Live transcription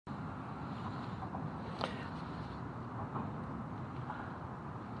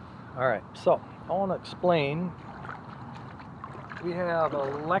Alright, so I want to explain. We have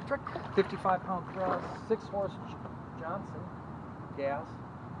electric, 55-pound thrust, 6-horse Johnson, gas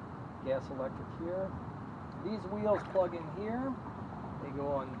electric here. These wheels plug in here, they go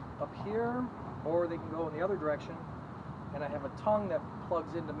on up here, or they can go in the other direction, and I have a tongue that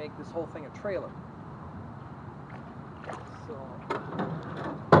plugs in to make this whole thing a trailer. So,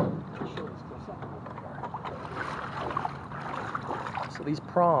 let me show this close up a little bit here. So these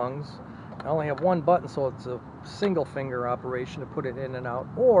prongs, I only have one button, so it's a single finger operation to put it in and out,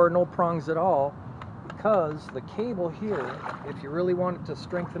 or no prongs at all, because the cable here, if you really want it to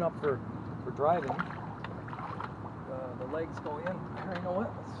strengthen up for driving, the legs go in. Here, you know what?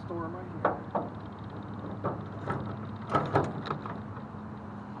 Let's store them right here.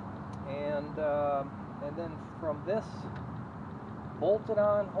 And then from this bolted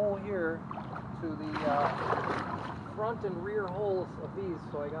on hole here to the front and rear holes of these,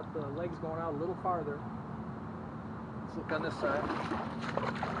 so I got the legs going out a little farther. Let's look on this side.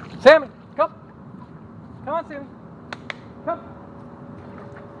 Sammy, come! Come on, Sammy. Come!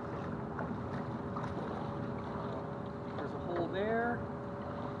 There's a hole there.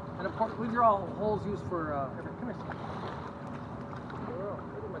 And of course, these are all holes used for everything. Come here, Sammy.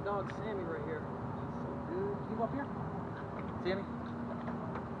 Look at my dog Sammy right here. So good. Can you go up here? Sammy?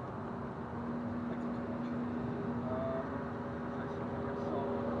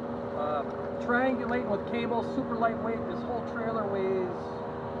 Triangulating with cables, super lightweight. This whole trailer weighs,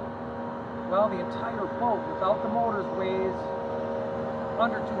 well, the entire boat without the motors weighs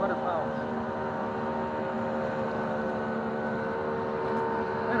under 200 pounds.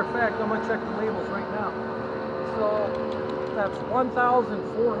 Matter of fact, I'm going to check the labels right now. So that's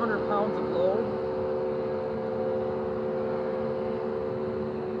 1,400 pounds of load.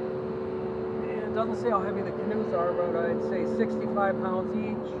 And it doesn't say how heavy the canoes are, but I'd say 65 pounds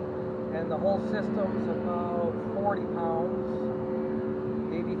each. And the whole system's about 40 pounds,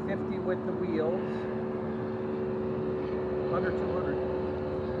 maybe 50 with the wheels, under 200.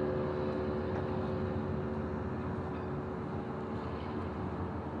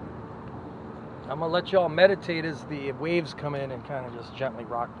 I'm gonna let y'all meditate as the waves come in and kind of just gently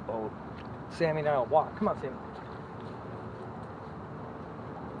rock the boat. Sammy and I'll walk. Come on, Sammy.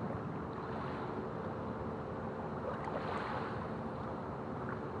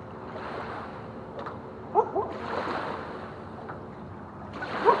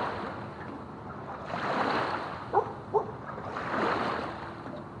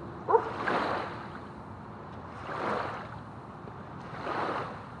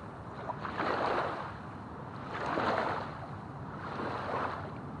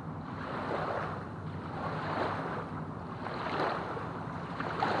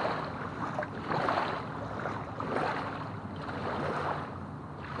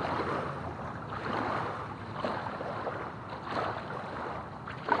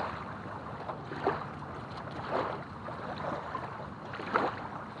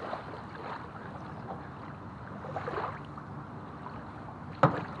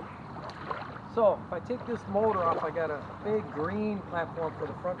 So, if I take this motor off, I got a big green platform for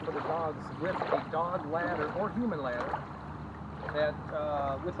the front for the dogs with a dog ladder or human ladder. That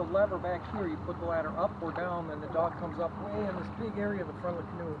with a lever back here, you put the ladder up or down, and the dog comes up way in this big area of the front of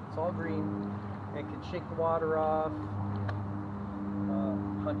the canoe. It's all green and can shake the water off.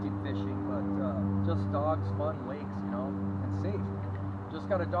 Hunting, fishing, but just dogs, fun, lakes, you know, and safe. Just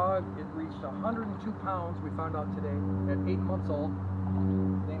got a dog. It reached 102 pounds. We found out today at 8 months old.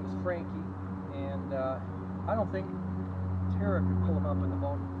 His name is Frankie. And I don't think Tara could pull him up in the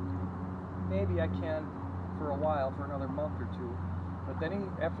boat. Maybe I can for a while, for another month or two. But then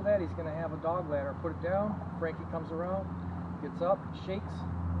after that, he's going to have a dog ladder. Put it down, Frankie comes around, gets up, shakes,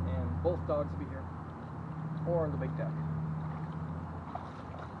 and both dogs will be here. Or on the big deck.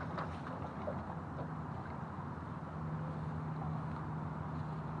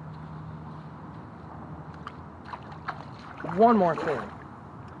 One more thing.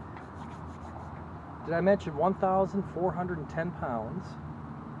 Did I mention 1,410 pounds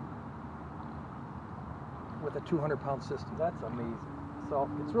with a 200-pound system? That's amazing. So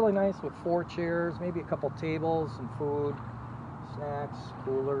it's really nice with 4 chairs, maybe a couple tables, some food, snacks,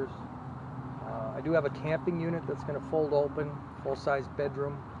 coolers. I do have a camping unit that's going to fold open, full-size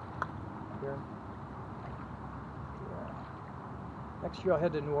bedroom here. Yeah. Next year I'll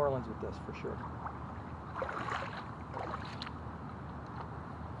head to New Orleans with this for sure.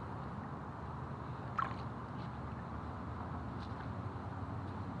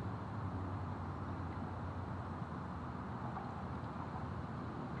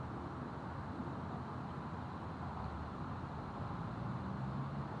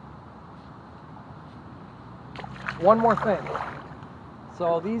 one more thing.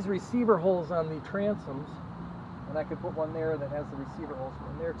 So these receiver holes on the transoms, and I could put one there that has the receiver holes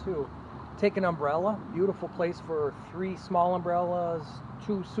in there too. Take an umbrella, beautiful place for 3 small umbrellas,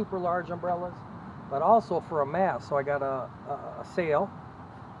 2 super large umbrellas, but also for a mast. So I got a sail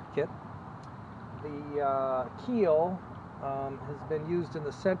kit. The keel has been used in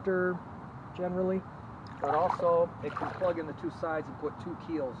the center generally, but also it can plug in the 2 sides and put 2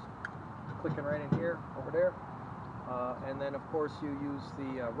 keels. Clicking right in here, over there. And then of course you use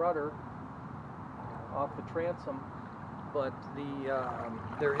the rudder off the transom, but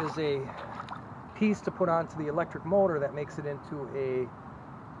there is a piece to put onto the electric motor that makes it into a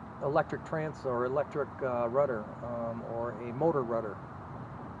electric transom or electric rudder or a motor rudder.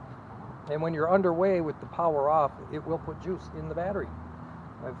 And when you're underway with the power off, it will put juice in the battery.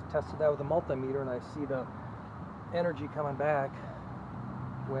 I've tested that with a multimeter and I see the energy coming back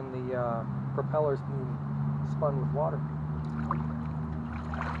when the propeller's being spun with water.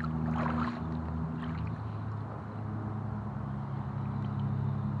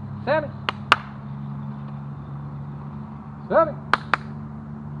 Sammy! Sammy!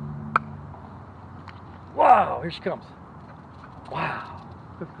 Wow, here she comes. Wow,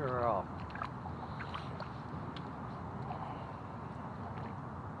 good girl.